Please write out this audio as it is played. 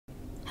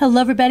Hello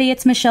everybody,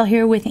 it's Michelle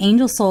here with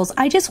Angel Souls.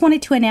 I just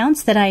wanted to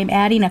announce that I am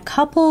adding a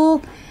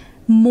couple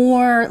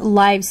more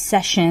live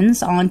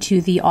sessions onto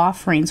the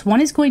offerings.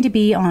 One is going to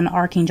be on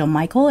Archangel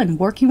Michael and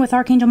working with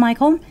Archangel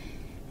Michael,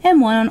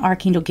 and one on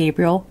Archangel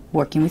Gabriel,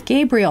 working with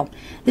Gabriel.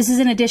 This is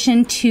in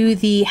addition to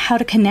the How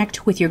to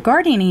Connect with Your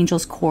Guardian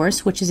Angels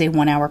course, which is a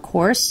 1-hour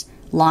course,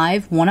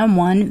 live,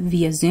 one-on-one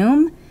via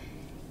Zoom,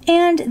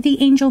 and the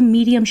Angel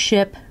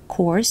Mediumship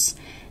course.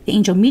 The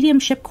Angel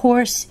Mediumship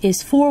course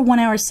is 4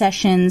 1-hour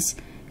sessions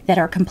that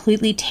are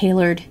completely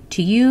tailored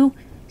to you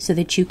so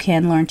that you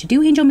can learn to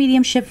do angel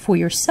mediumship for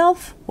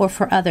yourself or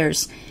for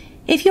others.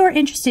 If you are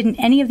interested in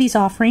any of these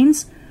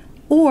offerings,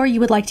 or you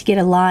would like to get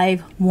a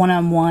live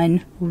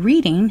one-on-one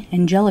reading,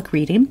 angelic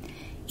reading,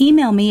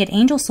 email me at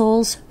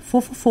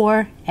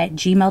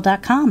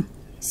angelsouls444@gmail.com.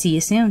 See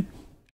you soon.